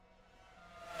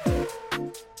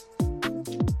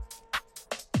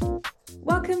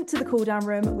Welcome to the Cool Down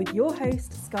Room with your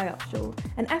host, Scarlett Archer,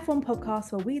 an F1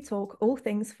 podcast where we talk all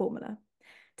things Formula.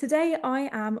 Today, I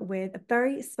am with a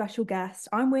very special guest.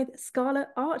 I'm with Scarlett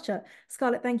Archer.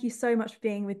 Scarlett, thank you so much for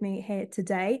being with me here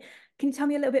today. Can you tell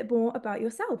me a little bit more about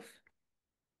yourself?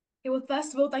 Well,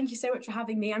 first of all, thank you so much for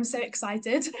having me. I'm so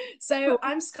excited. So, Cool.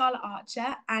 I'm Scarlett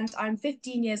Archer and I'm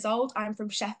 15 years old. I'm from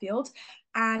Sheffield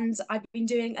and I've been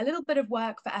doing a little bit of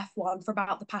work for F1 for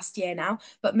about the past year now.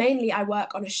 But mainly, I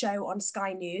work on a show on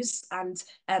Sky News and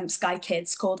Sky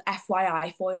Kids called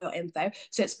FYI for your info.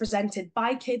 So, it's presented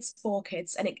by kids for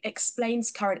kids and it explains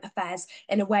current affairs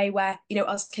in a way where,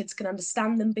 us kids can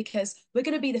understand them because we're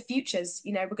going to be the futures,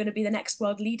 we're going to be the next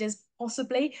world leaders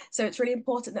possibly. So, it's really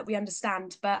important that we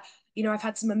understand. But I've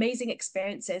had some amazing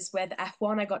experiences with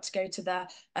F1. I got to go to the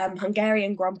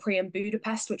Hungarian Grand Prix in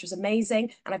Budapest, which was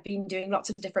amazing. And I've been doing lots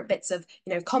of different bits of,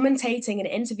 commentating and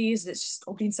interviews. It's just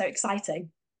all been so exciting.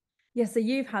 Yeah, so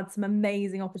you've had some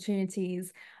amazing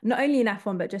opportunities, not only in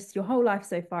F1, but just your whole life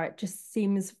so far. It just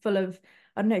seems full of,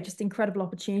 I don't know, just incredible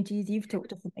opportunities. You've talked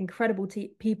to some incredible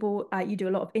people. You do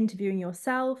a lot of interviewing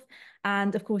yourself.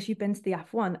 And of course, you've been to the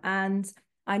F1. And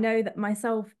I know that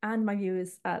myself and my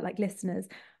viewers, like listeners,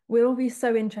 we'll all be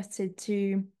so interested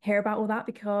to hear about all that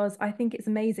because I think it's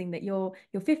amazing that you're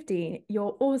 50.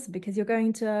 You're awesome because you're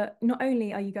going to, not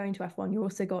only are you going to F1, you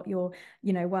also got your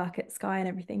work at Sky and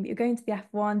everything, but you're going to the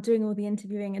F1, doing all the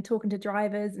interviewing and talking to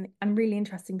drivers and really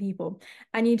interesting people.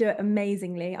 And you do it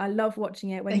amazingly. I love watching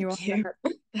it when you're on Thank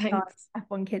you. the Thanks.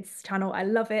 F1 Kids channel. I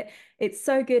love it. It's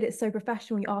so good. It's so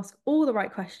professional. You ask all the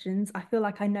right questions. I feel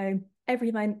like I know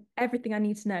everything I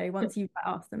need to know once you've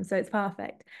asked them. So it's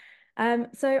perfect.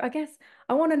 So I guess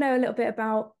I want to know a little bit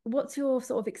about what's your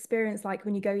sort of experience like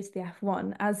when you go to the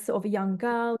F1 as sort of a young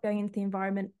girl going into the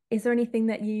environment. Is there anything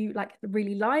that you like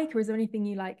really like, or is there anything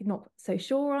you like not so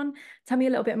sure on? Tell me a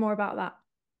little bit more about that.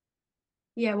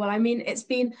 Yeah, well, I mean, it's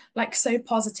been like so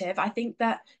positive. I think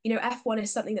that, F1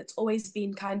 is something that's always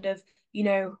been kind of,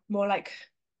 more like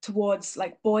towards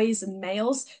like boys and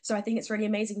males. So I think it's really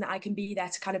amazing that I can be there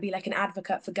to kind of be like an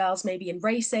advocate for girls, maybe in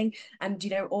racing and,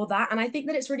 all that. And I think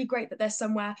that it's really great that there's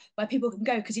somewhere where people can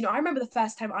go. Because, I remember the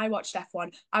first time I watched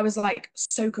F1, I was like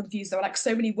so confused. There were like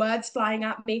so many words flying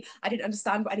at me. I didn't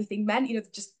understand what anything meant,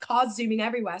 just cars zooming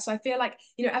everywhere. So I feel like,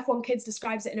 F1 Kids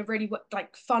describes it in a really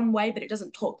like fun way, but it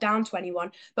doesn't talk down to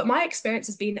anyone. But my experience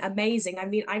has been amazing. I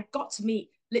mean, I got to meet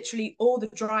literally all the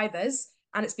drivers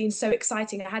and it's been so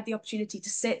exciting. I had the opportunity to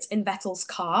sit in Vettel's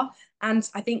car, and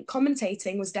I think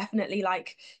commentating was definitely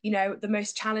like, the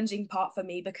most challenging part for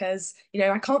me because,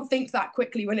 I can't think that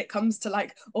quickly when it comes to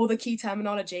like all the key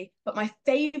terminology. But my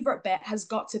favorite bit has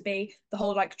got to be the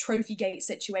whole like trophy gate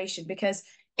situation because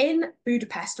in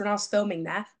Budapest when I was filming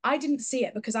there, I didn't see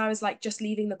it because I was like just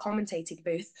leaving the commentating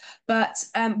booth. But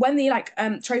when the like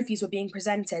trophies were being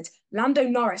presented, Lando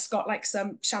Norris got like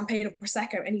some champagne or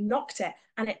prosecco and he knocked it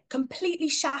and it completely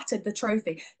shattered the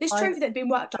trophy. This I trophy that had been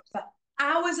worked on for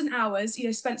hours and hours,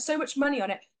 spent so much money on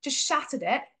it, just shattered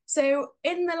it. So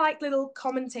in the like little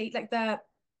commentate, like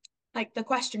the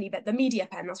questiony bit, the media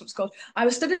pen, that's what it's called. I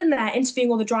was stood in there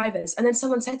interviewing all the drivers, and then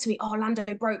someone said to me, "Oh, Lando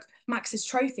broke Max's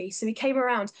trophy." So he came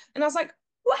around, and I was like,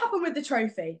 "What happened with the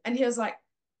trophy?" And he was like,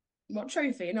 "What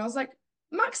trophy?" And I was like,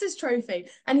 "Max's trophy."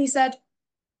 And he said,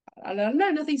 "I don't know,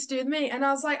 nothing to do with me." And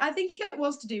I was like, "I think it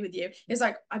was to do with you." He's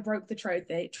like, "I broke the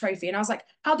trophy." And I was like,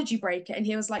 "How did you break it?" And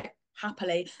he was like,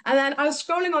 "Happily." And then I was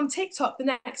scrolling on TikTok the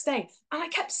next day and I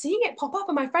kept seeing it pop up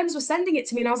and my friends were sending it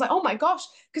to me. And I was like, oh my gosh.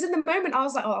 Because in the moment I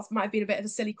was like, oh, that might have been a bit of a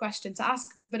silly question to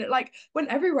ask, but it like went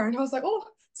everywhere. And I was like, oh,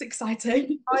 it's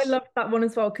exciting. I loved that one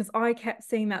as well because I kept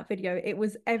seeing that video. It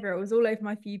was everywhere. It was all over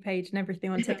my For You page and everything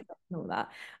on Yeah. TikTok and all that.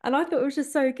 And I thought it was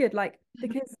just so good. Like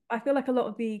because I feel like a lot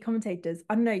of the commentators,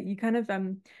 I don't know, you kind of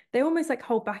they almost like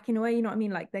hold back in a way, you know what I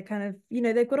mean? Like they're kind of,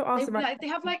 they've got to ask the right. They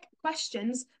have like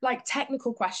questions, like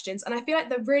technical questions. And I feel like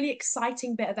the really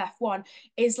exciting bit of F1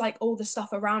 is like all the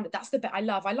stuff around it. That's the bit I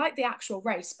love. I like the actual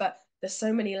race, but there's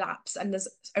so many laps and there's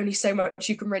only so much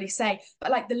you can really say.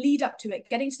 But like the lead up to it,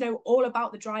 getting to know all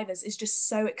about the drivers is just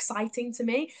so exciting to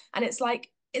me. And it's like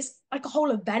a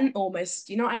whole event almost.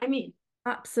 You know what I mean?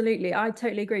 Absolutely. I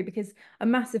totally agree because a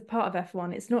massive part of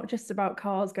F1, it's not just about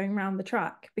cars going around the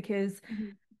track because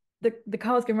Mhm. the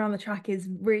cars going around the track is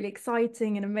really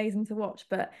exciting and amazing to watch.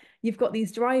 But you've got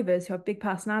these drivers who have big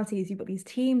personalities, you've got these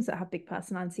teams that have big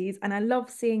personalities. And I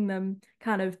love seeing them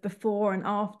kind of before and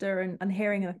after and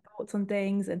hearing their thoughts on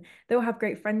things. And they'll have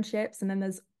great friendships. And then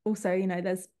there's also,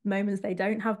 there's moments they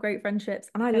don't have great friendships.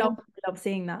 And I Yeah. love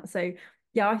seeing that. So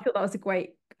yeah, I thought that was a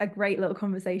great little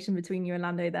conversation between you and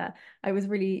Lando there. It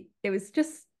was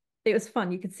just it was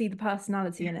fun. You could see the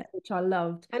personality in it, which I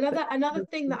loved. But Another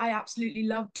thing that I absolutely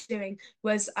loved doing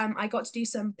was I got to do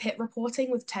some pit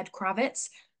reporting with Ted Kravitz,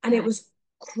 and it yeah, was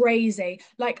crazy.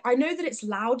 Like I know that it's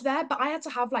loud there, but I had to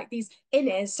have like these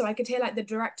in-ears so I could hear like the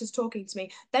directors talking to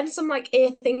me, then some like ear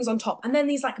things on top, and then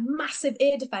these like massive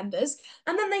ear defenders,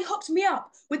 and then they hooked me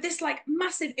up with this like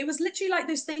massive. It was literally like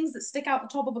those things that stick out the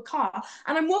top of a car,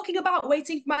 and I'm walking about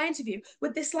waiting for my interview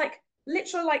with this like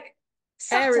literal like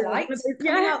aerial. satellite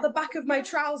coming Yeah. out the back of my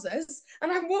trousers,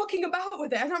 and I'm walking about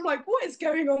with it, and I'm like, what is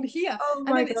going on here? Oh And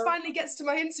my then it God. finally gets to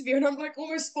my interview, and I'm like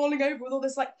almost falling over with all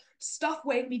this like stuff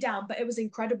weighing me down. But it was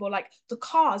incredible, like the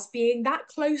cars being that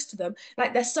close to them,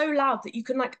 like they're so loud that you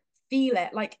can like feel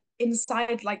it like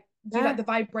inside like you, like Yeah, the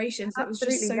vibrations. It was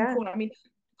just absolutely. so Yeah. cool. I mean,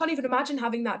 I can't even imagine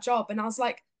having that job. And I was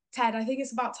like, Ted, I think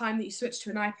it's about time that you switch to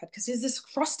an iPad, because there's this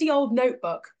crusty old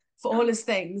notebook for all his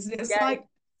things, and it's Yeah. like,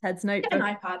 Ted's get an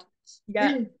notebook. iPad.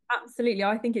 Yeah, absolutely.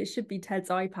 I think it should be Ted's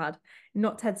iPad,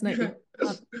 not Ted's notebook.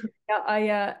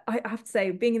 Yeah, I have to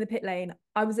say, being in the pit lane,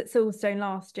 I was at Silverstone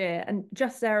last year, and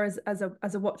just there as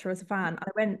a watcher, as a fan, I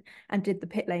went and did the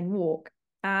pit lane walk,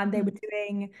 and they were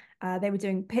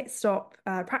doing pit stop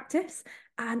practice,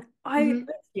 and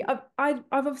Mm-hmm. I've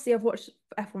obviously I've watched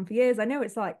F1 for years. I know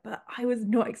it's like, but I was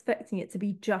not expecting it to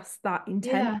be just that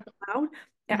intense Yeah. and loud.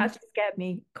 It Mm-hmm. actually scared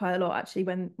me quite a lot actually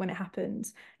when it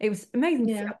happened. It was amazing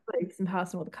to see Yeah. up close and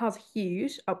personal. The car's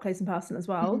huge, up close and personal as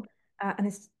Mm-hmm. well. And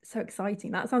it's so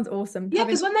exciting. That sounds awesome. Yeah, Having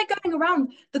because when they're going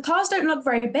around, the cars don't look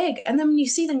very big. And then when you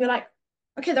see them, you're like,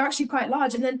 okay, they're actually quite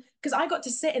large. And then because I got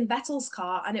to sit in Vettel's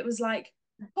car, and it was like,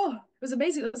 oh, it was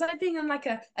amazing. It was like being in like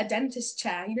a dentist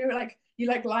chair, like you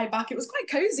like lie back. It was quite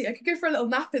cozy. I could go for a little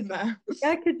nap in there. yeah,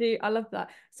 I could do. I love that.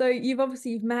 So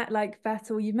you've met like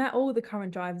Vettel, you've met all the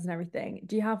current drivers and everything.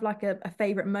 Do you have like a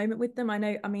favorite moment with them? I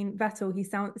know, I mean, Vettel, he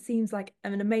seems like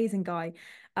an amazing guy,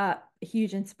 a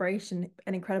huge inspiration,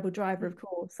 an incredible driver, of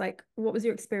course. Like, what was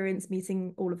your experience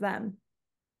meeting all of them?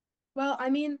 Well, I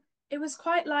mean, it was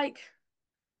quite like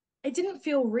it didn't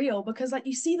feel real, because like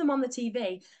you see them on the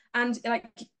TV, and like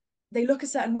they look a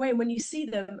certain way, and when you see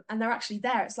them and they're actually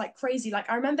there, it's like crazy. Like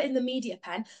I remember in the media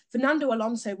pen, Fernando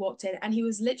Alonso walked in, and he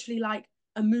was literally like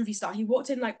a movie star. He walked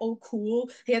in like all cool.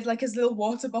 He had like his little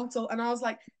water bottle, and I was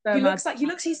like, So mad.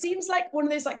 he seems like one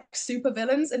of those like super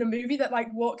villains in a movie that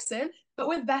like walks in. But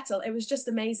with Vettel, it was just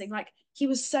amazing. Like he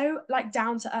was so like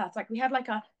down to earth. Like we had like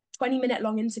a 20-minute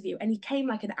long interview, and he came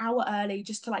like an hour early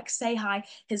just to like say hi.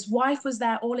 His wife was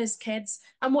there, all his kids.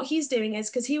 And what he's doing is,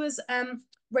 because he was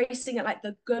racing at like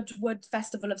the Goodwood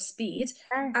Festival of Speed,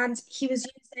 Yes. and he was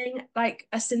using like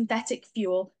a synthetic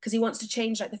fuel because he wants to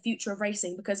change like the future of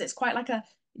racing, because it's quite like a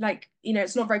like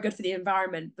it's not very good for the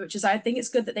environment, which is, I think it's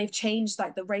good that they've changed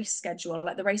like the race schedule,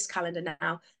 like the race calendar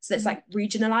now, so it's Mhm. like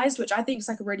regionalized, which I think is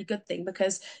like a really good thing,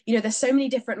 because there's so many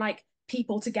different like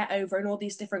people to get over in all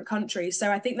these different countries. So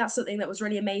I think that's something that was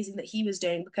really amazing that he was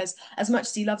doing, because as much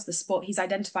as he loves the sport, he's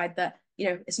identified that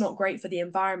it's not great for the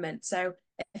environment. So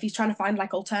if he's trying to find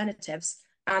like alternatives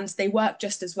and they work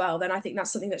just as well, then I think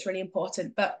that's something that's really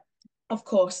important. But of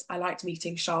course, I liked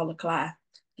meeting Charles Leclerc.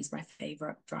 He's my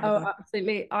favorite Oh, driver.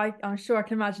 absolutely. I'm sure I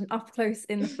can imagine up close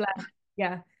in the flesh.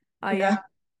 Yeah. I uh, Yeah.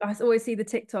 I always see the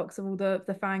TikToks of all the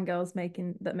fangirls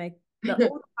making that make that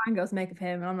all the fangirls make of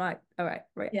him. And I'm like, all right,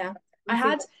 right. Yeah. I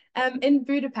We'll see. had in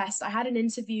Budapest, I had an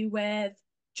interview with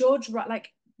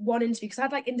like one interview, because I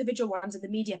had like individual ones in the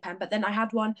media pen, but then I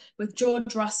had one with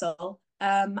George Russell,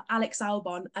 Alex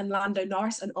Albon, and Lando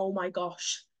Norris, and oh my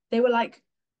gosh, they were like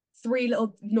three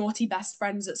little naughty best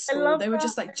friends at I school. love They were that.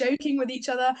 just like joking with each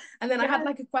other. And then I had Yeah.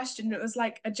 like a question. It was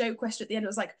like a joke question at the end. It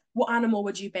was like, what animal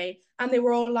would you be? And they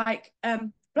were all like,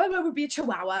 blah blah would be a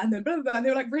chihuahua, and then blah blah, and they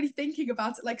were like really thinking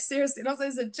about it, like seriously. And I was like,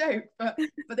 it's a joke,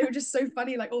 but they were just so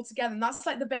funny, like all together. And that's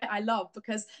like the bit I love,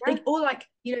 because they Yeah. all like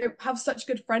have such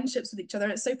good friendships with each other.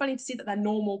 And it's so funny to see that they're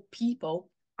normal people.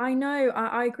 I know,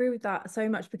 I agree with that so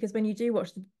much because when you do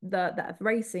watch the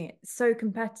racing, it's so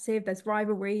competitive, there's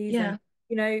rivalries and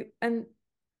Yeah. and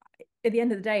at the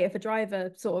end of the day, if a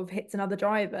driver sort of hits another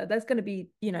driver, there's going to be,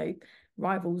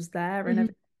 rivals there and Mm-hmm.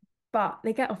 everything. But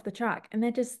they get off the track and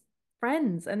they're just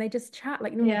friends and they just chat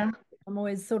like normal Yeah. people. I'm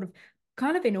always sort of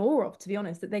kind of in awe of, to be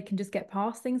honest, that they can just get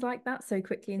past things like that so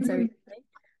quickly and so Mm-hmm. easily.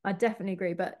 I definitely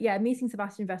agree. But yeah, meeting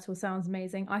Sebastian Vettel sounds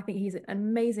amazing. I think he's an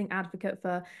amazing advocate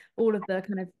for all of the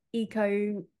kind of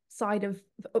eco side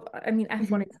I mean, F1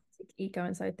 Mm-hmm. is eco,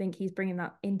 and so I think he's bringing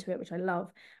that into it, which I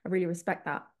love. I really respect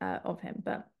that of him.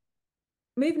 But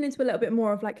moving into a little bit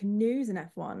more of like news in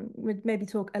F1, we'd maybe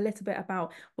talk a little bit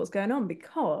about what's going on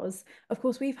because, of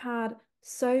course, we've had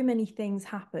so many things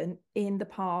happen in the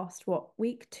past, what,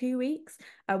 week, 2 weeks,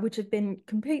 which have been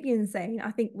completely insane. I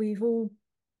think we've all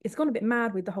it's gone a bit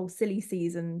mad with the whole silly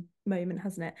season moment,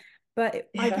 hasn't it? But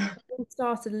I think Yeah. it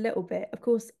started a little bit. Of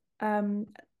course,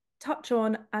 touch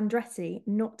on Andretti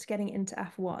not getting into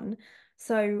F1.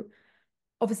 So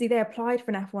obviously they applied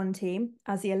for an F1 team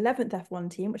as the 11th F1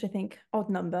 team, which I think odd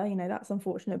number, that's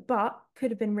unfortunate, but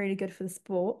could have been really good for the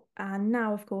sport. And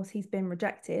now, of course, he's been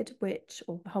rejected,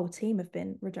 or the whole team have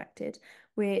been rejected,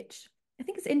 which I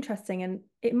think is interesting. And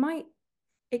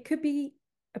it could be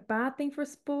a bad thing for a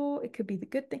sport. It could be the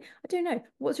good thing. I don't know.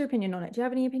 What's your opinion on it? Do you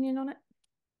have any opinion on it?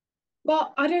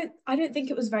 Well, I don't think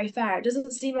it was very fair. It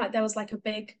doesn't seem like there was like a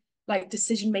big like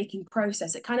decision making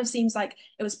process. It kind of seems like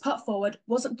it was put forward,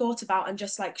 wasn't thought about, and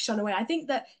just like shun away. I think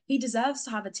that he deserves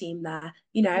to have a team there,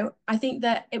 you Yeah. know. I think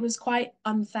that it was quite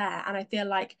unfair, and I feel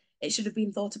like it should have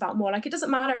been thought about more. Like it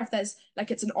doesn't matter if there's like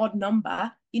it's an odd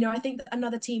number, you know. I think that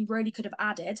another team really could have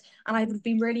added, and I would have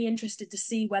been really interested to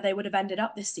see where they would have ended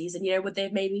up this season. You know, would they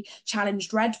have maybe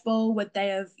challenged Red Bull? Would they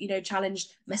have, you know,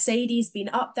 challenged Mercedes, been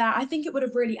up there? I think it would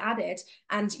have really added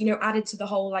and, you know, added to the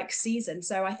whole like season.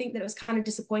 So I think that it was kind of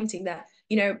disappointing that,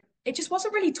 you know, it just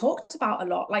wasn't really talked about a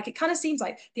lot. Like it kind of seems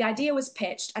like the idea was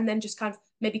pitched and then just kind of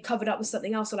maybe covered up with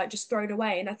something else or like just thrown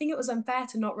away. And I think it was unfair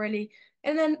to not really.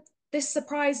 And then this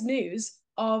surprise news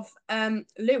of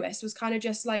Lewis was kind of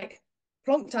just like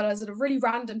plonked at us at a really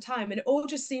random time, and it all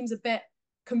just seems a bit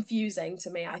confusing to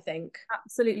me, I think.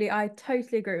 Absolutely, I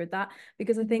totally agree with that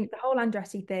because I Mhm. think the whole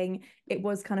Andretti thing, it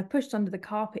was kind of pushed under the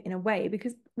carpet in a way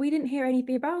because we didn't hear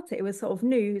anything about it. It was sort of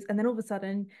news, and then all of a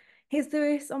sudden, here's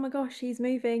Lewis. Oh my gosh, he's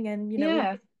moving, and all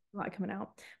Yeah. like coming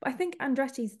out. But I think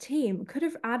Andretti's team could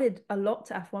have added a lot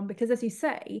to F1 because, as you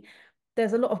say,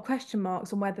 there's a lot of question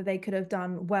marks on whether they could have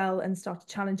done well and started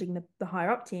challenging the higher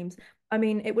up teams. I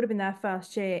mean, it would have been their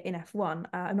first year in F1.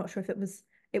 I'm not sure if it was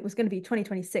going to be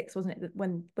 2026, wasn't it,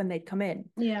 when they'd come in.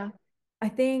 Yeah. I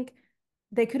think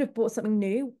they could have bought something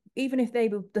new, even if they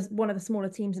were one of the smaller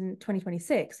teams in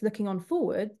 2026. Looking on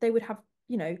forward, they would have,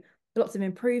 lots of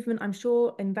improvement, I'm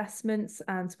sure, investments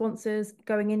and sponsors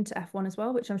going into F1 as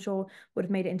well, which I'm sure would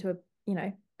have made it into a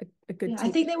good Yeah, I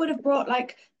team. think they would have brought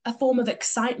like a form of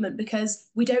excitement because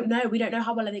we don't know. We don't know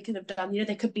how well they could have done. You know,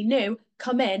 they could be new,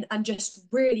 come in and just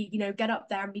really, you know, get up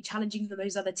there and be challenging for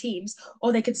those other teams,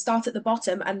 or they could start at the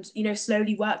bottom and, you know,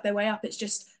 slowly work their way up. It's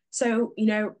just so, you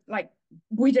know, like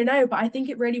we don't know, but I think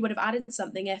it really would have added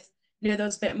something if, you know, there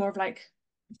was a bit more of like,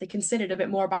 if they considered a bit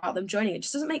more about them joining. It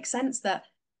just doesn't make sense that,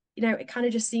 you know, it kind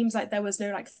of just seems like there was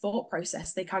no like thought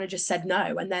process. They kind of just said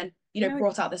no and then, you know, No,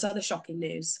 brought out this other shocking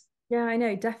news. yeah, I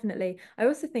know, definitely. I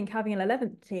also think having an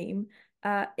 11th team,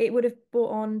 it would have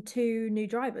brought on two new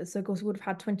drivers. So, of course, we would have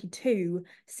had 22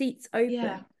 seats open,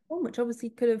 Yeah. which obviously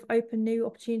could have opened new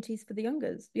opportunities for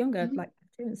younger, Mhm. like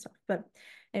two and stuff. But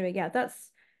anyway, yeah,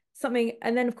 that's something.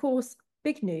 And then, of course,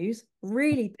 big news,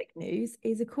 really big news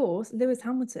is, of course, Lewis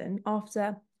Hamilton,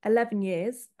 after 11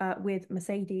 years with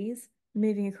Mercedes,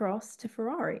 moving across to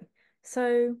Ferrari.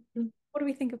 So, what do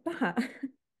we think of that?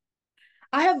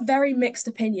 I have very mixed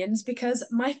opinions because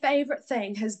my favorite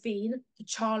thing has been the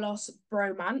Carlos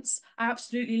bromance. I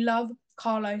absolutely love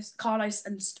Carlos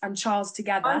and Charles I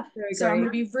together. so So I'm agree.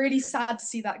 going to be really sad to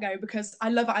see that go because I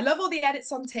love it. I love all the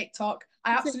edits on TikTok.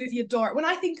 I absolutely adore it. When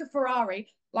I think of Ferrari,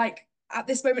 like at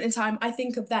this moment in time, I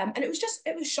think of them, and it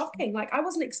was shocking. Like I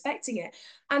wasn't expecting it.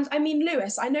 And I mean,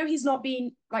 Lewis, I know he's not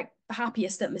been like the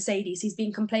happiest at Mercedes. He's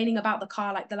been complaining about the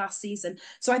car like the last season.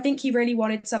 So I think he really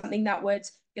wanted something that would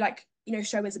like, you know,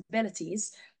 show his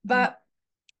abilities. Mhm. But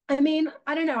I mean,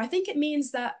 I don't know. I think it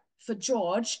means that for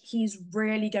George, he's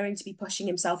really going to be pushing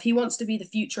himself. He wants to be the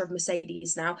future of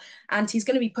Mercedes now, and he's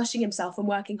going to be pushing himself and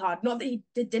working hard. Not that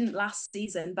didn't last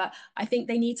season, but I think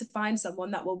they need to find someone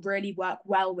that will really work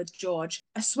well with George.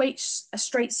 A straight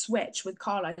switch with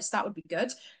Carlos, that would be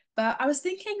good. But I was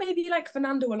thinking maybe like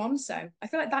Fernando Alonso. I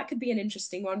feel like that could be an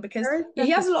interesting one because There is yeah, he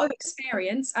has a definitely. lot of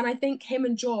experience, and I think him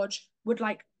and George would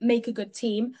like make a good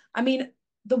team. I mean,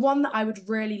 the one that I would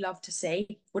really love to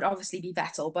see would obviously be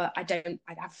Vettel, but I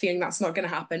have a feeling that's not going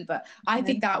to happen. But I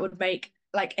think that would make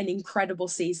like an incredible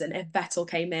season if Vettel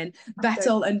came in, So,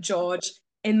 Vettel and George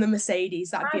in the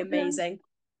Mercedes. That'd be imagine. amazing.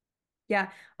 Yeah,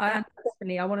 Uh,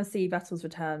 I want to see Vettel's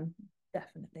return.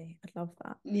 Definitely. I'd love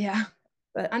that. yeah.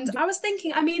 But And I was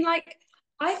thinking, I mean, like,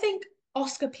 I think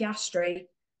Oscar Piastri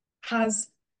has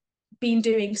been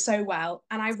doing so well.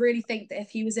 And I really think that if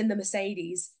he was in the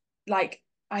Mercedes, like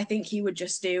I think he would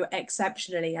just do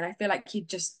exceptionally. And I feel like he'd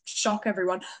just shock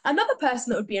everyone. Another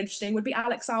person that would be interesting would be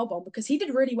Alex Albon because he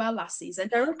did really well last season.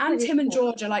 there is And plenty of him and talk.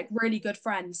 George are like really good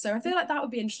friends. So I feel like that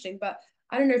would be interesting, but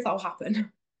I don't know if that'll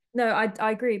happen. No,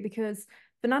 I agree because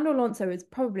Fernando Alonso is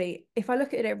probably, if I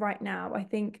look at it right now, I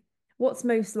think what's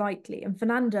most likely, and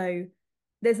Fernando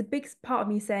there's a big part of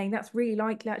me saying that's really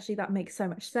likely. Actually, that makes so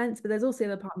much sense. But there's also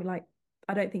the part of me like,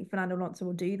 I don't think Fernando Alonso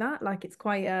will do that. Like, it's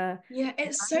quite Yeah,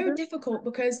 it's so random. difficult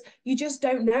because you just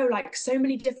don't know. Like so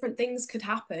many different things could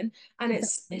happen, and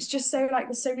Exactly. it's just so like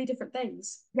there's so many different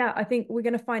things. Yeah, I think we're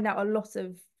going to find out a lot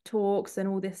of talks and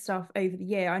all this stuff over the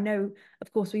year. I know,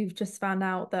 of course, we've just found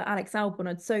out that Alex Albon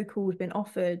had so-called been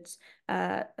offered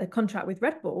a contract with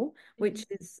Red Bull, which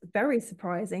Mhm. is very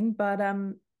surprising. But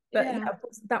yeah, Yeah. of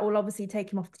course, that will obviously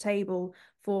take him off the table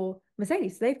for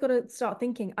Mercedes. So they've got to start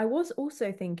thinking. I was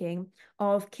also thinking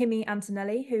of Kimi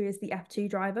Antonelli, who is the F2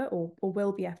 driver or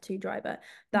will be F2 driver,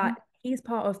 Mhm. that he's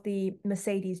part of the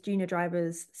Mercedes junior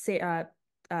drivers um,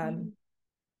 Mhm.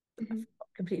 Mhm.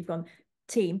 completely gone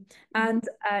team. Mhm.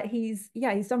 And he's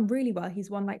done really well. He's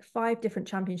won like 5 different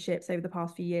championships over the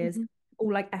past few years, Mhm.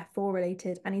 all like F4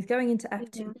 related, and he's going into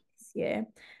F2 Yeah. this year.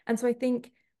 And so I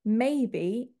think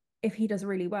maybe if he does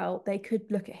really well, they could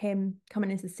look at him coming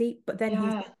into the seat, but then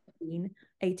he's Yeah.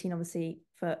 18 obviously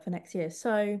for next year.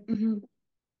 So Mhm.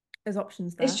 there's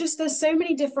options It's there. just there's so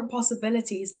many different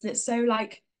possibilities. And it's so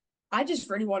like I just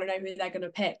really want to know who they're going to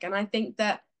pick, and I think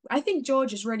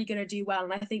George is really going to do well,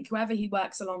 and I think whoever he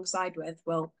works alongside with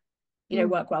will, Mm.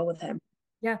 work well with him.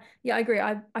 Yeah, I agree.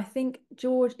 I think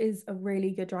George is a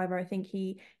really good driver. I think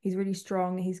he's really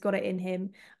strong. He's got it in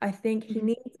him. I think he Mhm.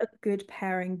 needs a good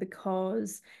pairing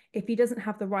because if he doesn't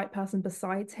have the right person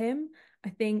besides him, I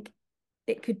think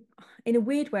it could, in a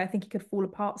weird way, I think he could fall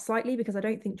apart slightly because I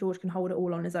don't think George can hold it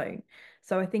all on his own.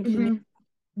 So I think he needs Mhm.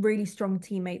 a really strong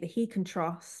teammate that he can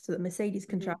trust, that Mercedes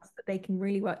can Mhm. trust, that they can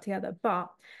really work together.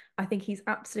 But I think he's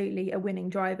absolutely a winning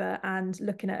driver and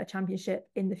looking at a championship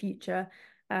in the future.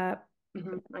 Uh,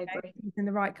 Mhm. I agree. he's in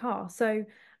the right car. So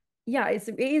yeah, it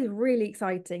is really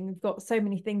exciting. We've got so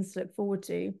many things to look forward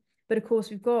to. But of course,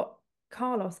 we've got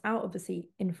Carlos out of the seat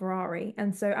in Ferrari.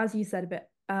 And so as you said a bit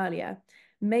earlier,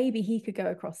 maybe he could go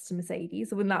across to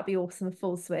Mercedes. Wouldn't that be awesome, a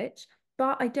full switch?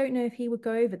 But I don't know if he would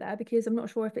go over there because I'm not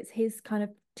sure if it's his kind of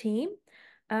team.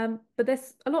 But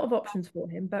there's a lot of options for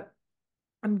him, but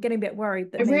I'm getting a bit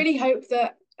worried that maybe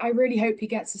I really hope he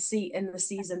gets a seat in the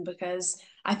season because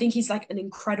I think he's like an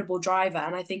incredible driver,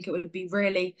 and I think it would be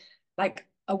really like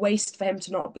a waste for him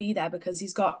to not be there because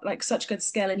he's got like such good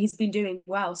skill and he's been doing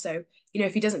well. So,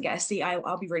 if he doesn't get a seat,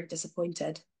 I'll be really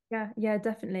disappointed. yeah,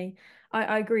 definitely.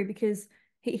 I agree because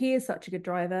he is such a good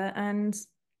driver and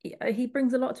he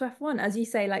brings a lot to F1. As you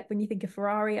say, like when you think of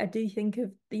Ferrari, I do think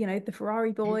of, the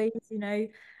Ferrari boys, A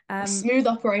Um, smooth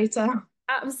operator.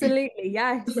 absolutely,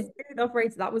 yes. Smooth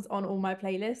Operator, that was on all my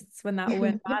playlists when that all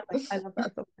went bad. Like I love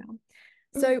that song now.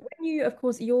 So when you, of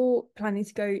course, you're planning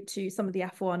to go to some of the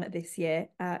F1 this year,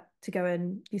 to go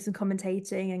and do some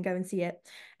commentating and go and see it,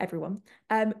 everyone.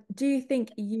 Do you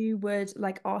think you would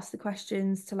like ask the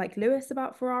questions to like Lewis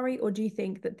about Ferrari, or do you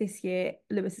think that this year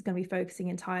Lewis is going to be focusing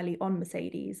entirely on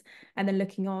Mercedes and then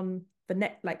looking on for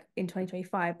net like in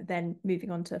 2025, then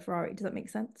moving on to Ferrari? Does that make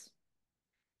sense?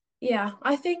 Yeah,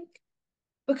 I think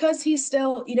because he's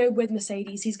still, with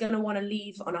Mercedes, he's going to want to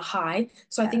leave on a high.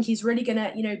 So I Yeah. think he's really going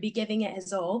to, be giving it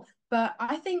his all. But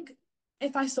I think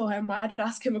if I saw him, I'd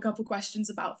ask him a couple questions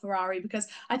about Ferrari because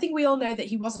I think we all know that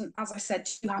he wasn't, as I said,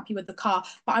 too happy with the car.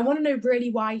 But I want to know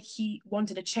really why he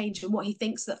wanted a change and what he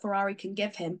thinks that Ferrari can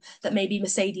give him that maybe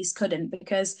Mercedes couldn't.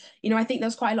 Because, I think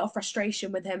there's quite a lot of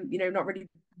frustration with him, not really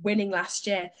winning last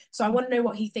year. So I want to know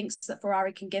what he thinks that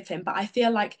Ferrari can give him. But I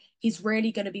feel like he's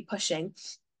really going to be pushing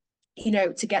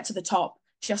to get to the top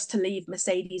just to leave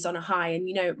Mercedes on a high and,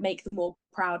 make them all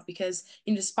proud because,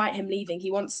 despite him leaving,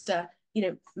 he wants to,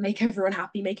 make everyone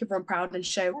happy, make everyone proud and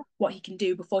show what he can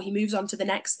do before he moves on to the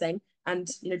next thing and,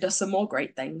 does some more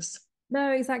great things.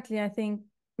 No, exactly. I think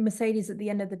Mercedes at the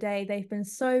end of the day, they've been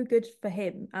so good for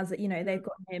him as they've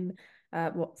got him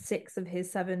what 6 of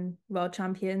his 7 world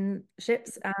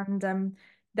championships and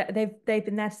they've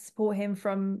been there to support him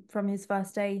from his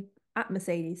first day at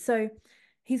Mercedes. So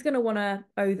he's going to want to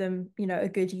owe them, a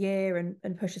good year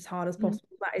and push as hard as Mm-hmm. possible.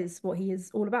 That is what he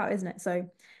is all about, isn't it? So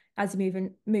as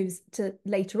moves to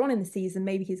later on in the season,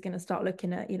 maybe he's going to start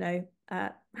looking at, how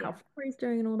Yeah. far he's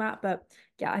doing and all that. But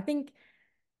yeah, I think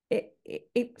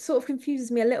it sort of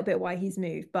confuses me a little bit why he's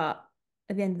moved, but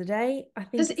at the end of the day, I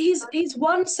think Because it's he's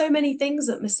won so many things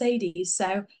at Mercedes,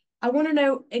 so I want to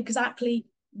know exactly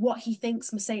what he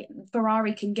thinks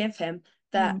Ferrari can give him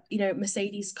mm, that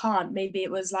Mercedes can't. Maybe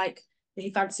it was like he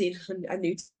fancied a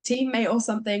new teammate or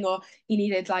something, or he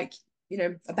needed like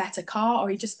a better car, or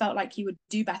he just felt like he would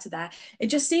do better there. It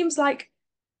just seems like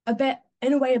a bit,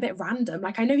 in a way, a bit random.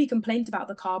 Like I know he complained about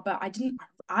the car, but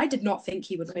I did not think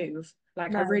he would move.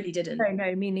 Like I no, really didn't.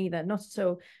 no, me neither, not at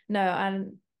all. No,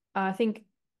 and I think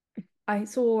I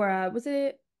saw was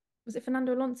it? was it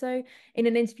Fernando Alonso in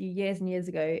an interview years and years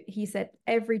ago, he said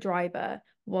every driver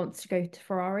wants to go to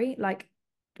Ferrari. Like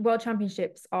world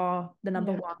championships are the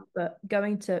number Yeah, one, but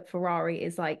going to Ferrari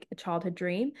is like a childhood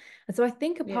dream. And so I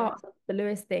think a yeah. part of the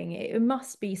Lewis thing, it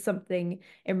must be something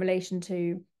in relation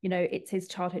to, it's his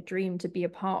childhood dream to be a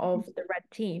part of the red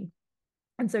team.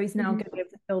 And so he's now Hmm. going to be able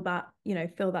to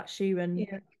fill that shoe Yeah,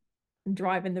 and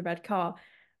drive in the red car.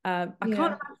 I can't yeah.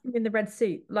 imagine him in the red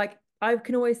suit. Like I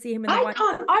can always see him in the I white.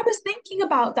 can't. I was thinking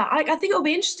about that. I think it'll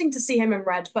be interesting to see him in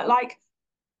red, but like,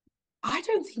 I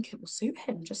don't think it will suit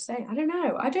him. Just saying. I don't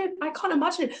know. I don't. I can't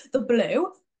imagine it. The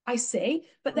blue, I see,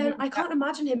 but then I can't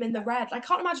imagine him in the red. I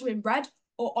can't imagine him in red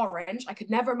or orange. I could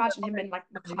never imagine him in like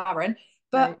McLaren. No.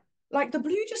 But like the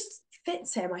blue just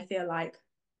fits him. I feel like.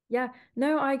 Yeah,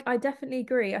 no, I definitely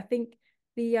agree. I think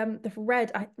the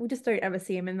red, we just don't ever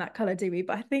see him in that color, do we?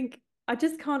 But I think I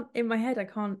just can't in my head.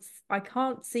 I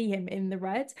can't see him in the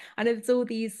red. And it's all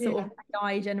these sort Yeah. of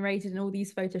AI generated and all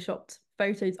these photoshopped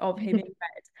photos of him in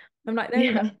red. I'm like, they're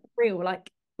Yeah. real. Like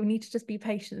we need to just be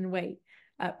patient and wait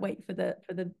for the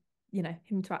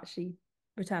him to actually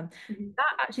return. Mhm.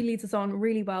 That actually leads us on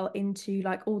really well into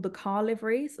like all the car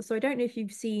liveries. So I don't know if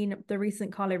you've seen the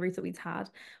recent car liveries that we've had.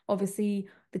 Obviously,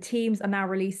 the teams are now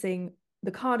releasing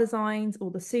the car designs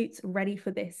or the suits ready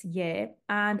for this year.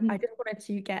 And I Mhm. just wanted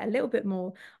to get a little bit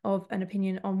more of an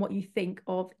opinion on what you think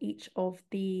of each of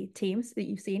the teams that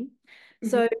you've seen. Mhm.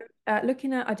 So,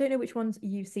 looking at, I don't know which ones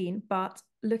you've seen, but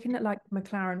looking at like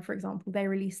McLaren, for example, they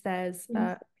released theirs Mhm.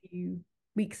 a few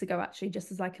weeks ago, actually,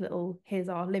 just as like a little, here's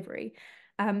our livery.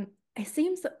 Um, it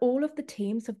seems that all of the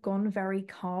teams have gone very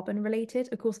carbon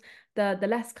related. Of course, the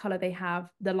less color they have,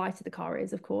 the lighter the car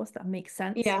is, of course, that makes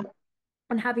sense. Yeah.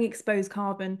 And having exposed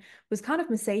carbon was kind of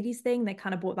Mercedes thing. They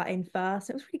kind of brought that in first.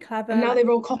 It was really And clever. now Like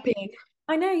they're all copying.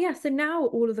 I know, yeah. So now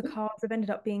all of the cars have ended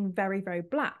up being very, very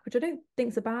black, which I don't think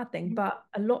is a bad thing, Mhm. but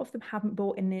a lot of them haven't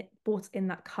bought in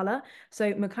that color.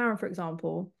 So McLaren, for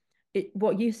example,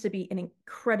 what used to be an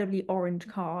incredibly orange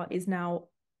car is now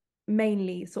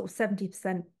mainly sort of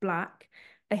 70% black,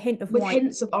 a hint of With white,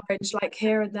 hints of orange, like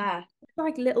here and there.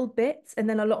 like little bits, and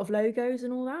then a lot of logos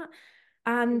and all that.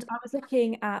 And I was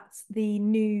looking at the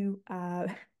new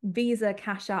Visa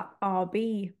Cash App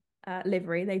RB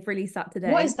livery. They've released that What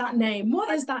today. is that name? What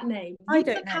is that name? I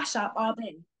Visa don't know. Cash App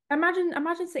RB.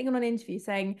 Imagine sitting on an interview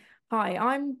saying, "Hi,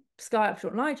 I'm Sky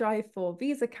Upshot and I drive for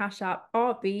Visa Cash App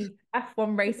RB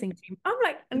F1 Racing Team." I'm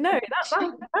like, no,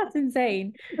 that's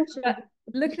insane. But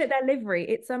looking at their livery,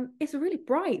 it's really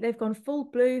bright. They've gone full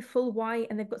blue, full white,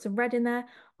 and they've got some red in there.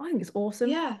 I think it's awesome.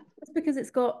 Yeah. It's because it's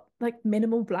got like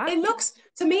minimal It black. looks,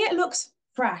 to me, it looks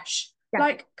fresh. Yeah,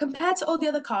 Like compared to all the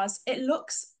other cars, it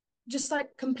looks just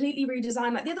like completely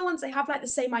redesigned. Like the other ones, they have like the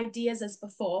same ideas as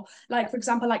before. Like, for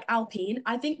example, like Alpine.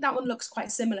 I think that one looks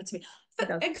quite similar to me. For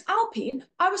it does. Alpine,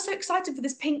 I was so excited for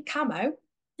this pink camo.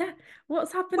 Yeah.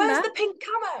 What's happened Where's there? the pink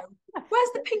camo? Yeah. Where's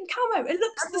the pink camo? It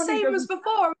looks the Everyone who same as doesn't,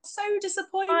 before. I'm so I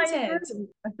disappointed.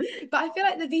 agree. But I feel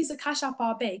like the Visa Cash App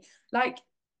RB, like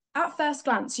at first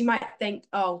glance, you might think,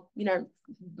 oh,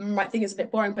 might think it's a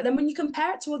bit boring. But then when you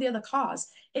compare it to all the other cars,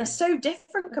 it's so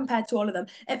different compared to all of them.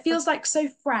 It feels like so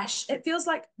fresh. It feels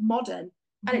like modern.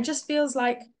 And it Mhm. just feels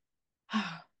like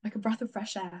a breath of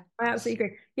fresh air. I absolutely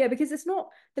agree. Yeah, because it's not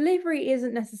the livery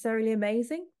isn't necessarily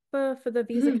amazing for the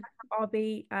Visa Mhm. Cash App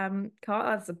RB car.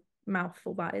 That's a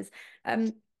mouthful, that is.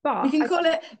 We But can I call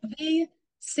it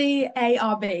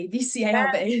VCARB.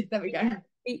 VCARB. There we go.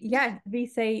 yeah, V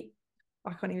say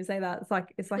I can't even say that.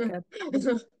 It's like a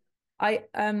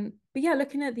but yeah,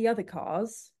 looking at the other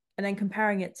cars and then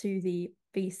comparing it to the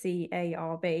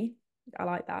VCARB, I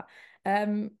like that. I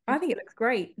think it looks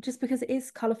great just because it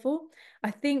is colourful.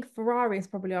 I think Ferrari is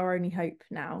probably our only hope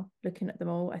now, looking at them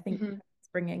all. I think Mhm. it's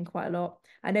bringing quite a lot.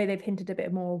 I know they've hinted a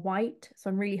bit more white, so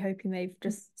I'm really hoping they've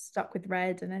just stuck with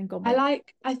red and then gone with.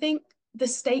 I think the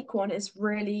steak one is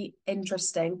really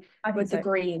interesting I think with the so.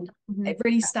 green. Mhm. It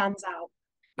really stands out.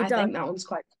 It I does. think that one's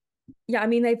quite, Yeah, I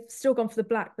mean they've still gone for the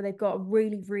black, but they've got a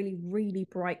really, really, really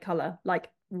bright color, like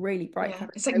really bright yeah,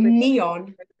 color. it's like So with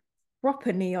neon.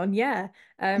 proper neon, yeah.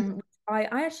 I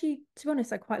actually, to be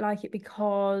honest, I quite like it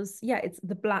because yeah, it's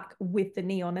the black with the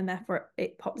neon, and therefore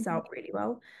it pops Mhm. out really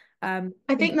well. I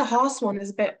In think the horse one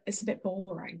is it's a bit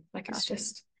boring. Like it's comparison.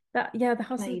 just That yeah, the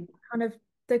houses plain. kind of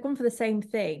they've gone for the same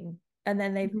thing, and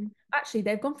then Mhm.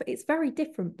 they've gone for it's very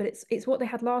different, but it's what they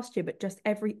had last year, but just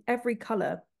every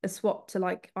color is swapped to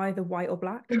like either white or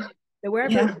black. So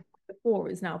wherever it was Yeah, before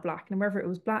is now black, and wherever it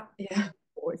was black yeah.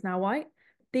 before it's now white.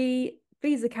 The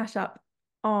Visa Cash App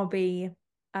RB.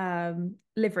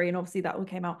 livery, and obviously that all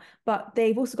came out. But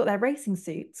they've also got their racing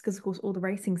suits because, of course, all the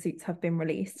racing suits have been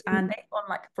released, and they've gone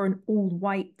like for an all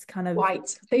white kind of.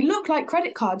 White. They look like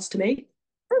credit cards to me.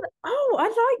 Oh, I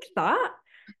like that.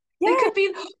 They Yeah, could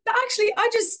be actually, I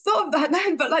just thought of that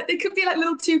then, but like they could be like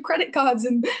little two credit cards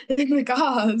in the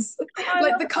cars. I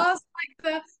Like love the that. cars,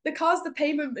 like the car's the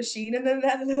payment machine, and then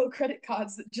they're the little credit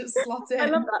cards that just slot I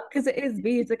love in. that because it is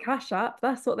Visa Cash App.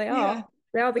 That's what they are. Yeah.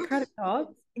 They are the credit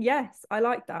cards. Yes, I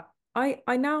like that. I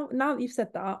now that you've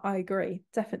said that, I agree.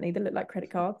 Definitely, they look like credit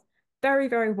cards. Very,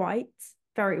 very white.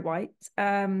 Very white.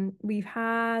 We've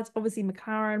had obviously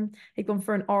McLaren. They've gone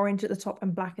for an orange at the top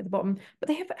and black at the bottom. But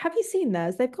they have you seen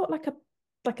theirs? They've got like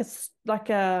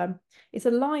a it's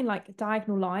a line like a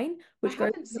diagonal line I which goes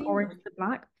haven't from the seen orange that. to the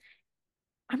black.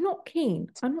 I'm not keen.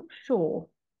 I'm not sure.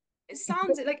 It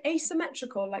sounds like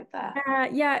asymmetrical like that.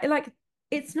 Yeah,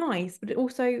 it's nice, but it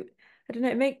also, I don't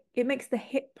know, it makes the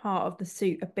hip part of the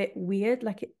suit a bit weird.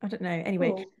 I don't know.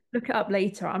 Anyway, Oh. look it up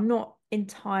later. I'm not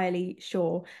entirely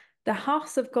sure. The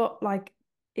Haas have got like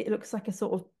it looks like a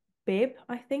sort of bib,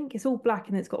 I think. It's all black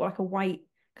and it's got like a white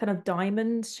kind of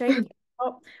diamond shape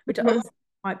top, which obviously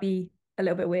might be a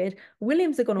little bit weird.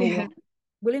 Williams have gone all Yeah. white.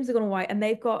 Williams have gone all white, and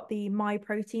they've got the My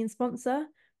Protein sponsor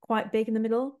quite big in the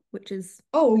middle, which is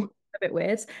Oh, a bit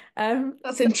weird.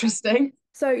 that's So interesting.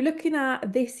 looking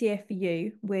at this year for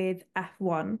you with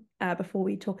F1, before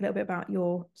we talk a little bit about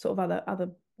your sort of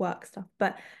other work stuff,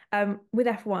 but with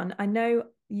F1, I know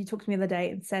you talked to me the other day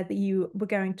and said that you were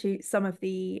going to some of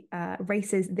the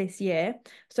races this year.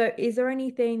 So is there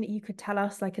anything that you could tell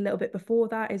us like a little bit before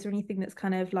that? Is there anything that's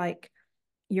kind of like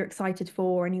you're excited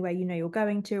for, or anywhere you know you're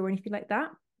going to, or anything like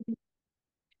that?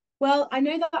 Well, I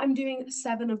know that I'm doing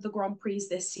 7 of the Grand Prix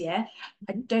this year.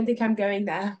 I don't think I'm going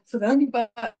there for them,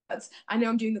 but I know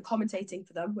I'm doing the commentating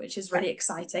for them, which is Yeah, really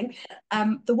exciting.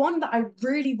 The one that I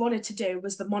really wanted to do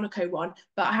was the Monaco one,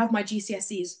 but I have my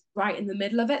GCSEs right in the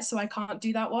middle of it, so I can't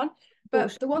do that one.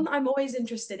 But the one that I'm always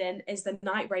interested in is the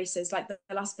night races, like the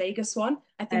Las Vegas one.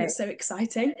 I think it's so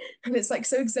exciting, and it's like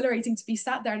so exhilarating to be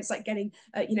sat there, and it's like getting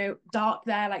dark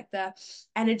there, like the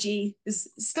energy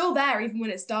is still there even when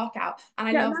it's dark out. And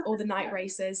I yeah, love all the night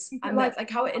races, imagine, and like that like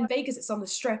how in Vegas it's on the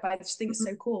strip. I just think it's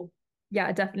so cool. yeah,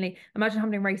 definitely. Imagine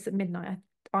having a race at midnight.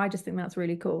 I just think that's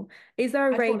really cool. Is there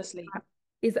a I'd race? fall asleep.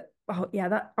 Is oh yeah,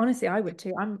 that honestly I would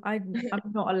too. I'm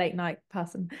not a late night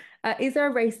person. Is there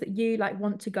a race that you like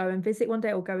want to go and visit one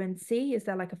day or go and see? Is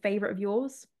there like a favorite of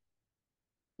yours?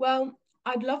 Well,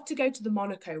 I'd love to go to the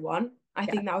Monaco one. I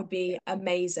Yeah, think that would be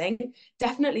amazing.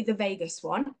 Definitely the Vegas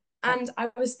one. yeah, And I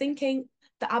was thinking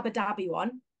the Abu Dhabi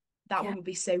one. That yeah, one would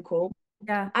be so cool.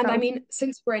 yeah. And That I would mean,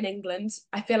 since we're in England,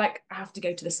 I feel like I have to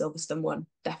go to the Silverstone one,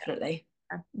 definitely.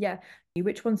 yeah.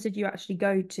 Which ones did you actually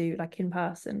go to like in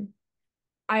person?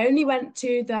 I only went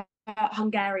to the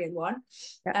Hungarian one.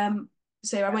 Yeah, Um,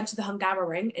 so I went to the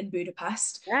Hungaroring in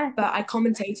Budapest, yeah, but I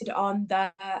commentated on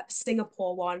the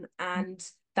Singapore one and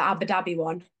the Abu Dhabi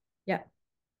one. yeah.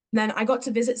 Then I got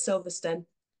to visit Silverstone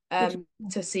Which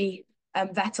to see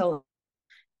Vettel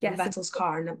and yes, Vettel's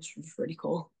car, and that was really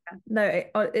cool. no,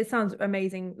 it sounds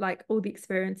amazing. Like all the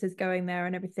experiences going there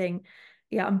and everything.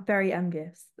 Yeah, I'm very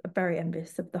envious of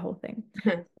the whole thing.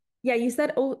 Yeah, you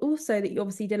said also that you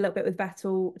obviously did a little bit with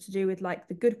Vettel to do with like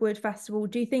the Goodwood Festival.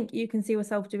 Do you think you can see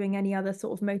yourself doing any other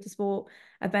sort of motorsport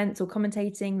events or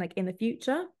commentating like in the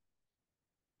future?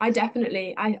 I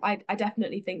definitely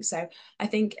think so. I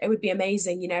think it would be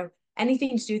amazing,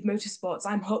 anything to do with motorsports.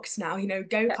 I'm hooked now, Yeah.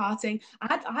 go-karting.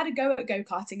 I had a go at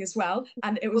go-karting as well,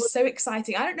 and it was so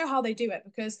exciting. I don't know how they do it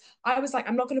because I was like,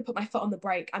 I'm not going to put my foot on the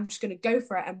brake. I'm just going to go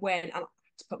for it and win. And I had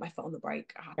to put my foot on the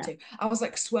brake. I had Yeah. to. I was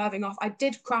like swerving off. I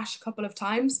did crash a couple of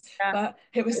times, Yeah. but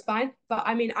it was fine. But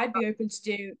I mean, I'd be open to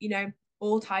do,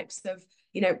 all types of,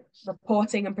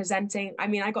 reporting and presenting. I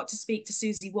mean, I got to speak to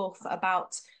Susie Wolf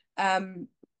about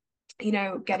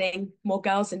getting more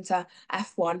girls into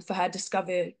F1 for her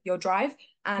Discover Your Drive.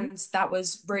 And that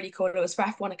was really cool. It was for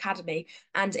F1 Academy.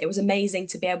 And it was amazing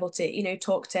to be able to,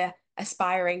 talk to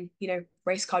aspiring,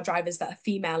 race car drivers that are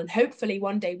female. And hopefully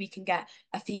one day we can get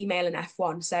a female in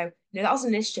F1. So, that was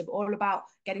an initiative all about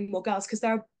getting more girls because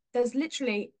there's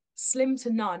literally slim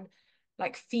to none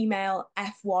like female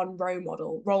F1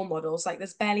 role models. Like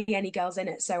there's barely any girls in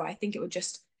it. So I think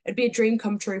it'd be a dream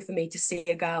come true for me to see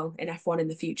a girl in F1 in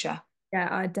the future. Yeah,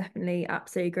 I definitely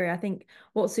absolutely agree. I think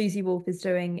what Susie Wolf is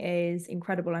doing is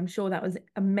incredible. I'm sure that was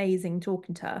amazing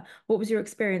talking to her. What was your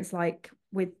experience like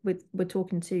with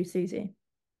talking to Susie?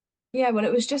 Yeah, well,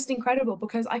 it was just incredible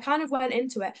because I kind of went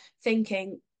into it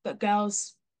thinking that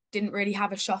girls didn't really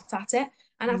have a shot at it.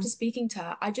 And Mm. after speaking to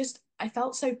her, I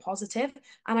felt so positive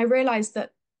and I realized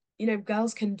that,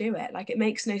 girls can do it. Like, it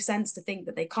makes no sense to think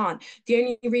that they can't. The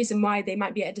only reason why they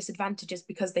might be at a disadvantage is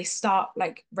because they start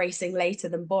like racing later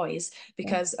than boys Yeah.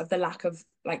 because of the lack of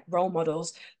like role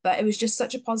models. But it was just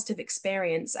such a positive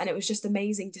experience, and it was just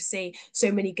amazing to see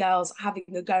so many girls having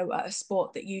a go at a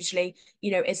sport that usually,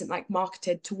 isn't like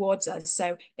marketed towards us.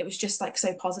 So it was just like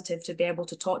so positive to be able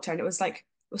to talk to her, and it was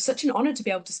such an honor to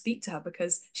be able to speak to her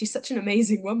because she's such an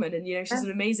amazing woman, and she's Yeah.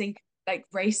 an amazing like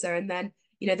racer. And then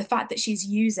the fact that she's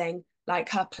using like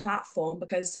her platform,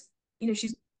 because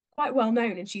she's quite well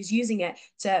known, and she's using it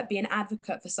to be an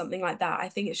advocate for something like that. I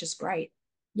think it's just great.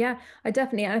 Yeah, I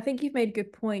definitely, and I think you've made a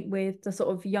good point with the sort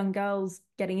of young girls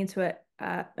getting into it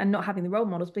and not having the role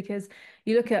models, because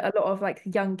you look at a lot of like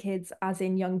young kids, as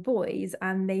in young boys,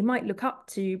 and they might look up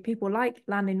to people like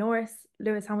Lando Norris,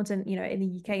 Lewis Hamilton, in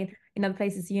the UK and in other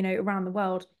places, around the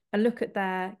world, and look at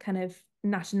their kind of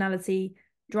nationality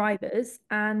drivers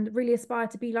and really aspire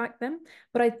to be like them.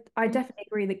 But I Mhm. definitely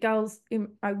agree that girls,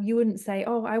 you wouldn't say,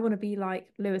 oh, I want to be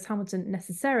like Lewis Hamilton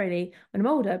necessarily when I'm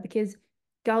older, because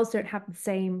girls don't have the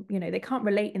same, they can't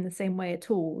relate in the same way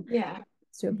at all Yeah.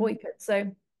 to a boy Mhm. could.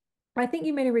 So I think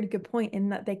you made a really good point in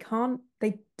that they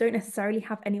don't necessarily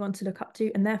have anyone to look up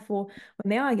to, and therefore when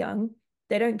they are young,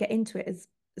 they don't get into it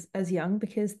as young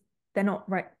because they're not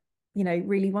right,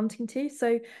 really wanting to.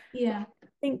 So Yeah. I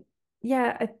think,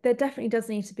 yeah, there definitely does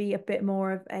need to be a bit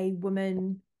more of a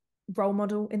woman role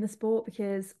model in the sport,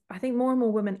 because I think more and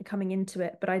more women are coming into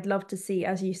it. But I'd love to see,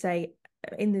 as you say,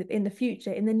 in the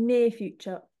future, in the near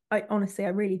future, I honestly, I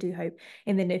really do hope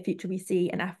in the near future we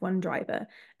see an F1 driver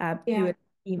who Yeah. is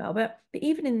female. But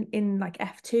even in like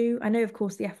F2, I know of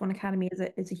course the F1 Academy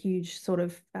is a huge sort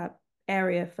of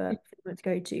area for women to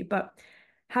go to, but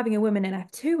having a woman in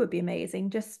F2 would be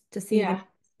amazing, just to see them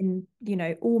Yeah.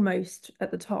 in, almost at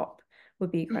the top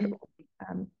would be Mhm. incredible.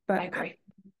 I But agree.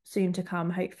 soon to come,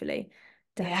 hopefully.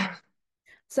 Definitely. Yeah.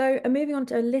 So, moving on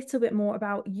to a little bit more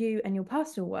about you and your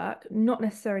personal work, not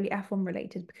necessarily F1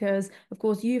 related, because of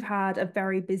course you've had a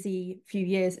very busy few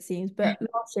years, it seems, but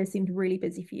last year seemed really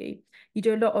busy for you. You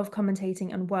do a lot of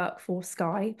commentating and work for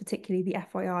Sky, particularly the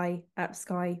FYI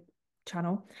Sky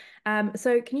channel.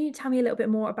 So can you tell me a little bit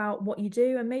more about what you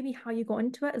do and maybe how you got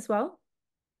into it as well?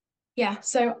 Yeah,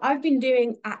 so I've been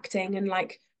doing acting and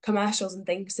like commercials and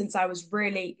things since I was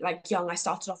really like young. I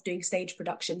started off doing stage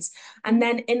productions. And Mhm.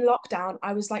 then in lockdown,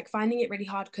 I was like finding it really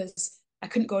hard because I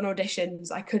couldn't go on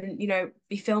auditions. I couldn't,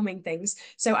 be filming things.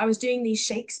 So I was doing these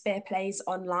Shakespeare plays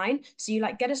online. So you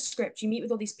like get a script, you meet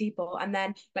with all these people, and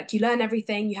then like you learn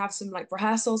everything, you have some like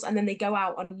rehearsals, and then they go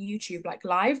out on YouTube like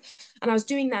live. And I was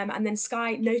doing them, and then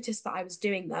Sky noticed that I was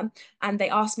doing them, and they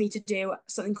asked me to do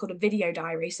something called a video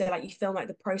diary. So like you film like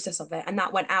the process of it, and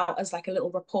that went out as like a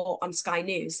little report on Sky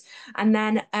News. And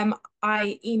then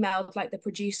I emailed like the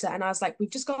producer, and I was like, we've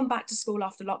just gone back to school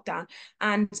after lockdown,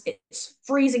 and it's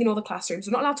freezing in all the classrooms.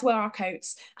 We're not allowed to wear our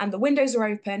coats, and the windows are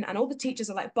open, and all the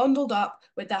teachers are like bundled up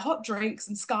with their hot drinks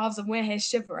and scarves, and we're here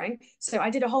shivering. So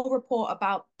I did a whole report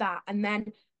about that, and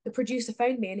then the producer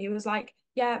phoned me, and he was like,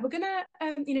 yeah, we're gonna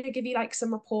give you like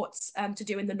some reports to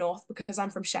do in the north because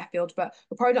I'm from Sheffield, but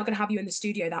we're probably not gonna have you in the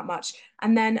studio that much.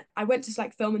 And then I went to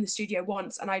like film in the studio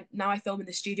once, and I film in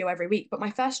the studio every week. But my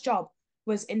first job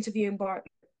was introducing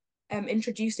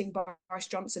Boris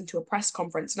Johnson to a press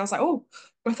conference, and I was like, oh,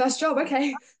 my first job, okay,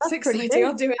 it's That's pretty exciting. big.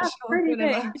 I'll do it, That's sure, pretty big.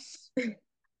 whatever.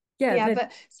 Yeah, Yeah, no,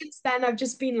 but since then I've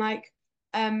just been like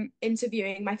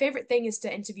interviewing. My favorite thing is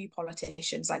to interview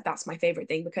politicians. Like that's my favorite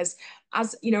thing because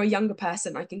as a younger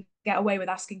person, I can get away with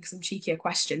asking some cheekier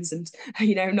questions and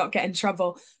not get in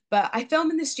trouble. But I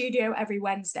film in the studio every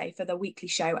Wednesday for the weekly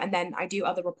show, and then I do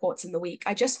other reports in the week.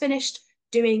 I just finished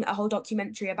doing a whole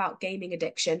documentary about gaming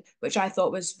addiction, which I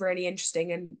thought was really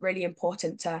interesting and really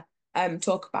important to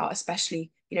talk about,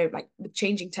 especially like with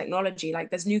changing technology. Like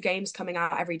there's new games coming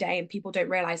out every day, and people don't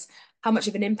realize how much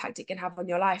of an impact it can have on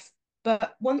your life.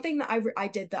 But one thing that I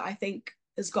did that I think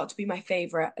has got to be my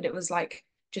favorite, and it was like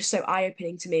just so eye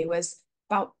opening to me, was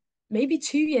about maybe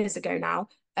 2 years ago now.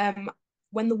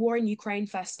 When the war in Ukraine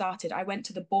first started, I went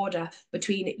to the border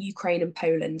between Ukraine and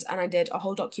Poland, and I did a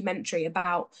whole documentary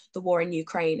about the war in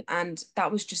Ukraine. And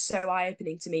that was just so eye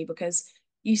opening to me because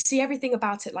you see everything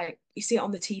about it, like you see it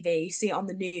on the TV, you see it on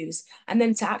the news, and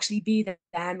then to actually be there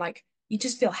and like you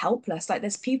just feel helpless. Like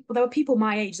there were people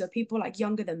my age, there were people like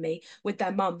younger than me with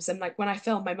their mums, and like when I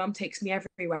film, my mum takes me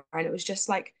everywhere, and it was just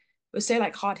like it was so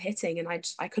like hard hitting, and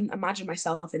I couldn't imagine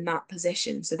myself in that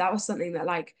position. So that was something that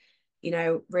like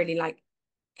really like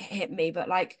hit me. But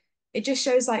like it just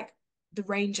shows like the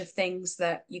range of things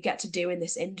that you get to do in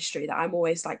this industry that I'm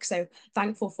always like so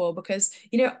thankful for, because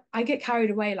I get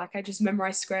carried away, like I just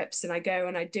memorize scripts and I go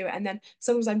and I do it, and then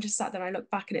sometimes I'm just sat there and I look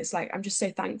back and it's like I'm just so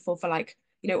thankful for like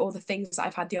all the things that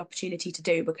I've had the opportunity to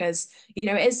do, because it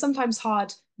is sometimes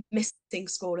hard missing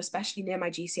school, especially near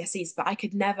my GCSEs, but I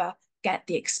could never get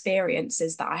the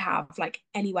experiences that I have like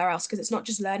anywhere else, because it's not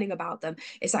just learning about them,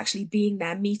 it's actually being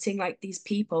there, meeting like these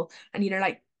people, and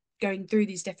like going through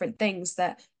these different things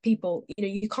that people,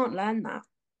 you can't learn that.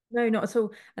 No, not at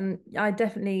all. And I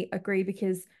definitely agree,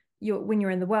 because when you're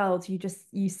in the world,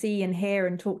 you see and hear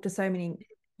and talk to so many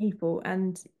people,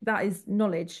 and that is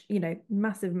knowledge,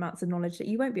 massive amounts of knowledge that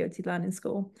you won't be able to learn in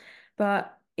school.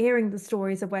 But hearing the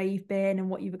stories of where you've been and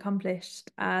what you've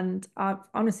accomplished, and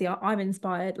I'm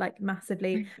inspired like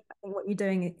massively. I think what you're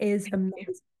doing is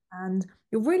amazing, and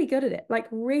you're really good at it, like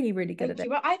really, really good at Thank it.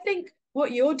 you. Well, I think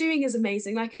what you're doing is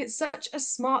amazing. Like, it's such a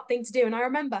smart thing to do. And I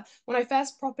remember when I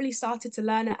first properly started to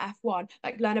learn at F1,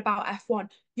 like learn about F1,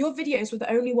 your videos were the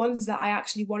only ones that I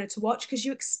actually wanted to watch, because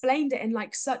you explained it in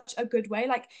like such a good way.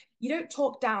 Like, you don't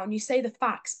talk down, you say the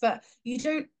facts, but you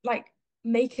don't like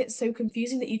make it so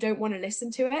confusing that you don't want to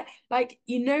listen to it. Like,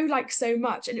 like so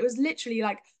much. And it was literally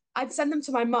like I'd send them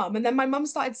to my mum, and then my mum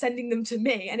started sending them to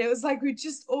me. And it was like we'd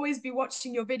just always be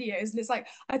watching your videos. And it's like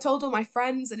I told all my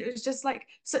friends, and it was just like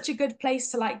such a good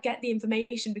place to like get the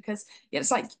information, because it's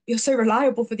like you're so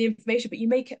reliable for the information, but you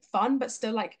make it fun, but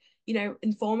still like,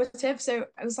 informative. So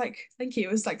I was like, thank you.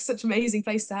 It was like such an amazing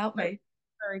place to help me.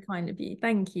 Very kind of you.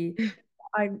 Thank you.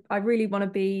 I really want to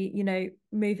be,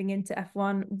 moving into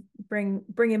F1,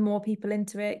 bringing more people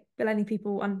into it, letting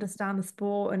people understand the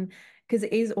sport, and because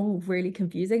it is all really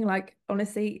confusing. Like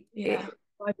honestly, Yeah.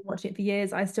 I've been watching it for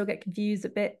years. I still get confused a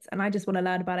bit, and I just want to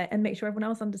learn about it and make sure everyone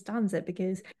else understands it,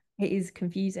 because it is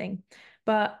confusing.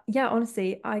 But yeah,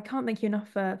 honestly, I can't thank you enough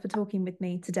for talking with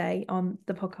me today on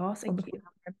the podcast. Thank you.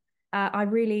 I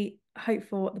really hope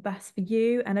for the best for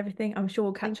you and everything. I'm sure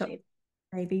we'll catch Thank up you.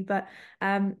 maybe. But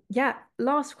yeah,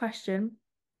 last question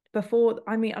before,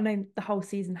 I mean, I know the whole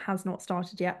season has not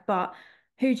started yet, but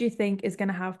who do you think is going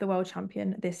to have the world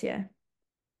champion this year?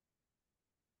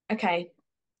 Okay.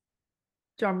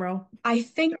 Drum roll. I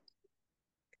think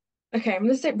Okay, I'm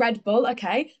going to say Red Bull.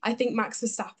 Okay, I think Max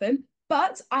Verstappen,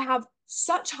 but I have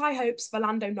such high hopes for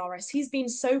Lando Norris. He's been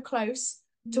so close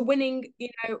to winning,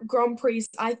 Grand Prix.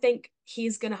 I think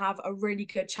he's going to have a really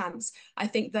good chance. I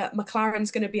think that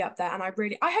McLaren's going to be up there, and I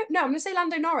hope. No, I'm going to say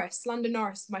Lando Norris. Lando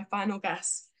Norris, my final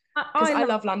guess, because I I love,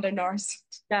 love Lando Norris.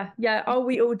 yeah, yeah. Oh,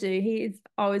 we all do. He is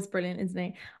always brilliant, isn't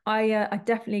he? I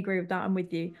definitely agree with that. I'm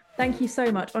with you. Thank you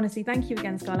so much. Honestly, thank you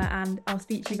again, Scarlett, and I'll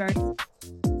speak to you very soon.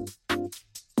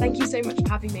 Thank you so much for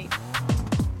having me.